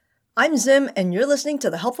I'm Zim, and you're listening to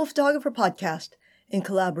the Helpful Photographer Podcast in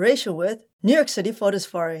collaboration with New York City Photo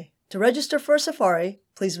Safari. To register for a safari,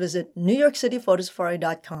 please visit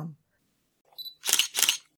newyorkcityphotosafari.com.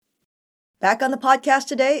 Back on the podcast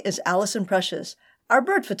today is Allison Precious, our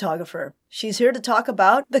bird photographer. She's here to talk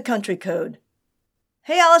about the country code.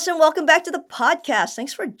 Hey, Allison, welcome back to the podcast.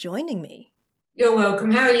 Thanks for joining me. You're welcome.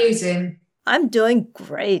 How are you, Zim? I'm doing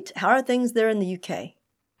great. How are things there in the UK?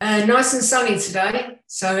 Nice and sunny today,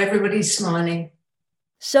 so everybody's smiling.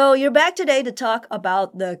 So you're back today to talk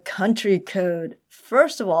about the country code.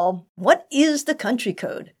 First of all, what is the country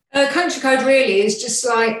code? Country code really is just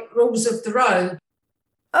like rules of the road.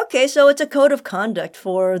 Okay, so it's a code of conduct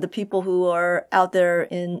for the people who are out there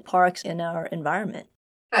in parks in our environment.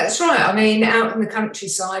 That's right. I mean, out in the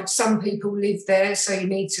countryside, some people live there, so you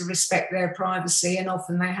need to respect their privacy, and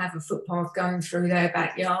often they have a footpath going through their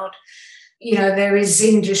backyard. You know, there is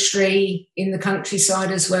industry in the countryside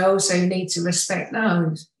as well, so you need to respect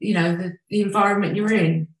those, the environment you're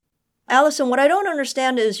in. Allison, what I don't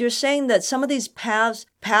understand is you're saying that some of these paths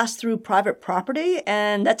pass through private property,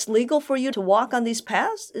 and that's legal for you to walk on these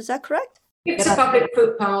paths? Is that correct? If it's a public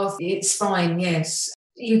footpath, it's fine, yes.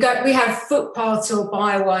 We have footpaths or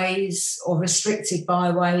byways or restricted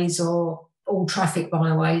byways or all traffic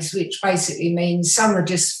byways, which basically means some are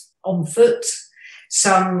just on foot,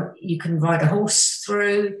 some you can ride a horse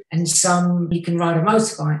through, and some you can ride a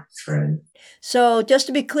motorbike through. So just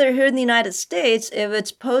to be clear, here in the United States, if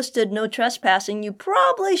it's posted no trespassing, you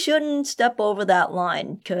probably shouldn't step over that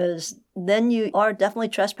line, because then you are definitely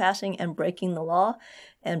trespassing and breaking the law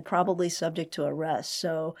and probably subject to arrest.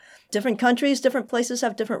 So different countries, different places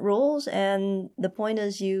have different rules, and the point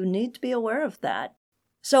is you need to be aware of that.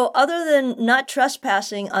 So other than not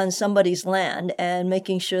trespassing on somebody's land and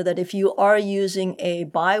making sure that if you are using a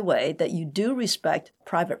byway that you do respect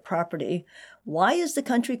private property, why is the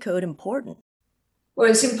country code important?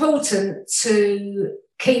 Well, it's important to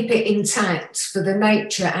keep it intact for the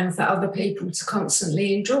nature and for other people to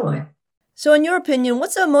constantly enjoy. So in your opinion,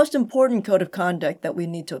 what's the most important code of conduct that we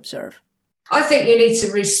need to observe? I think you need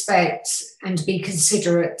to respect and be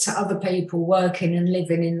considerate to other people working and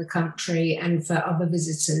living in the country and for other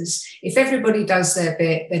visitors. If everybody does their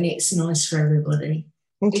bit, then it's nice for everybody.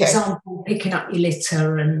 Okay. Example, picking up your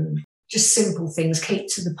litter and just simple things, keep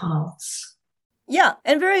to the paths. Yeah,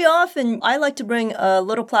 and very often I like to bring a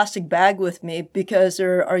little plastic bag with me because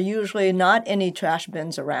there are usually not any trash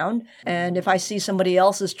bins around. And if I see somebody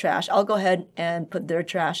else's trash, I'll go ahead and put their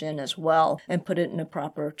trash in as well and put it in a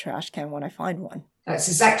proper trash can when I find one. That's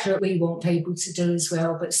exactly what we want people to do as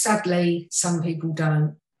well, but sadly, some people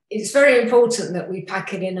don't. It's very important that we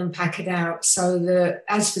pack it in and pack it out so that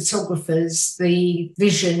as photographers, the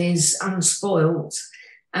vision is unspoiled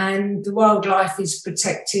and the wildlife is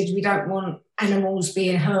protected. We don't want animals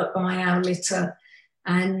being hurt by our litter,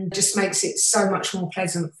 and just makes it so much more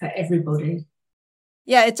pleasant for everybody.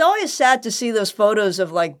 Yeah, it's always sad to see those photos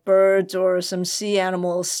of like birds or some sea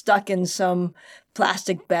animals stuck in some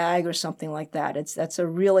plastic bag or something like that. That's a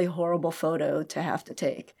really horrible photo to have to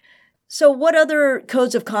take. So what other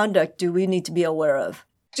codes of conduct do we need to be aware of?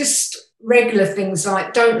 Just regular things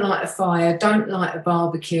like don't light a fire, don't light a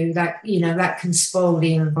barbecue, that can spoil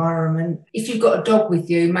the environment. If you've got a dog with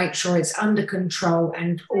you, make sure it's under control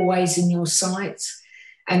and always in your sight.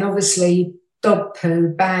 And obviously dog poo,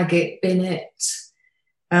 bag it, bin it.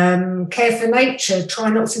 Care for nature, try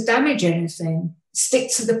not to damage anything.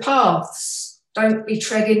 Stick to the paths. Don't be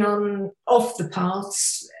treading off the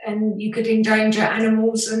paths, and you could endanger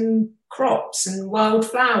animals and crops and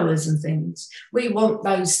wildflowers and things. We want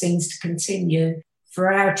those things to continue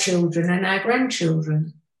for our children and our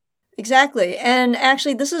grandchildren. Exactly. And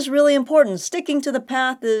actually, this is really important. Sticking to the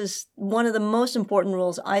path is one of the most important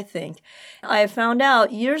rules, I think. I found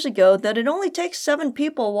out years ago that it only takes 7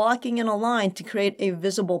 people walking in a line to create a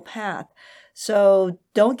visible path. So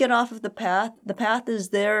don't get off of the path. The path is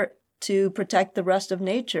there to protect the rest of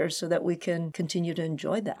nature so that we can continue to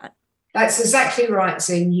enjoy that. That's exactly right,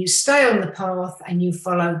 Zin. You stay on the path and you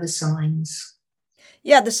follow the signs.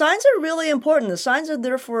 Yeah, the signs are really important. The signs are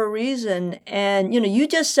there for a reason. And, you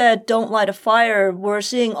just said don't light a fire. We're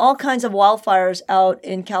seeing all kinds of wildfires out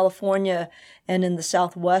in California and in the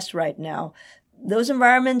Southwest right now. Those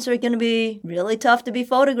environments are going to be really tough to be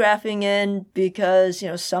photographing in because,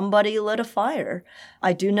 somebody lit a fire.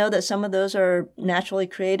 I do know that some of those are naturally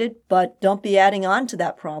created, but don't be adding on to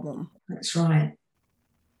that problem. That's right.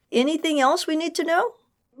 Anything else we need to know?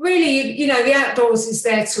 Really, the outdoors is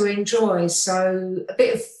there to enjoy. So a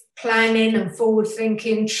bit of planning and forward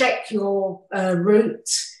thinking, check your route,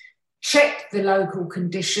 check the local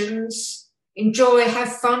conditions, enjoy,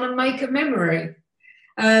 have fun and make a memory.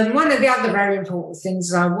 One of the other very important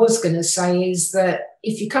things I was going to say is that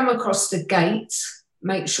if you come across the gate,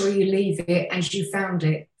 make sure you leave it as you found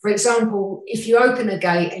it. For example, if you open a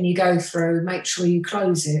gate and you go through, make sure you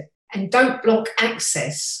close it and don't block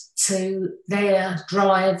access to their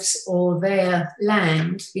drives or their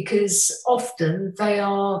land, because often they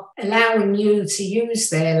are allowing you to use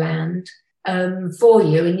their land for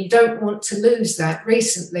you, and you don't want to lose that.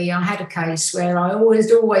 Recently, I had a case where I always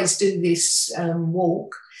do this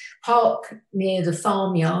walk, park near the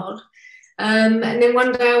farmyard, and then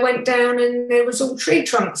one day I went down and there was all tree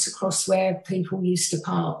trunks across where people used to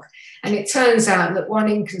park. And it turns out that one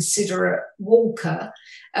inconsiderate walker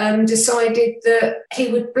decided that he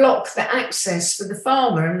would block the access for the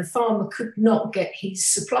farmer, and the farmer could not get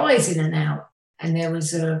his supplies in and out. And there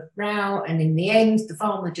was a row, and in the end, the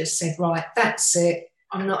farmer just said, right, that's it.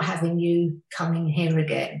 I'm not having you coming here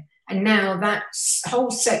again. And now that whole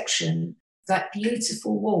section, that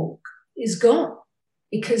beautiful walk, is gone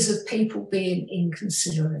because of people being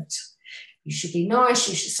inconsiderate. You should be nice,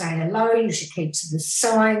 you should say hello, you should keep to the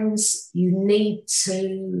signs. You need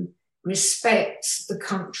to respect the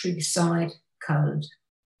countryside code.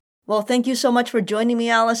 Well, thank you so much for joining me,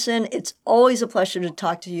 Alison. It's always a pleasure to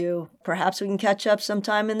talk to you. Perhaps we can catch up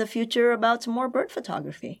sometime in the future about some more bird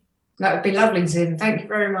photography. That would be lovely, Tim. Thank you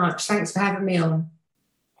very much. Thanks for having me on.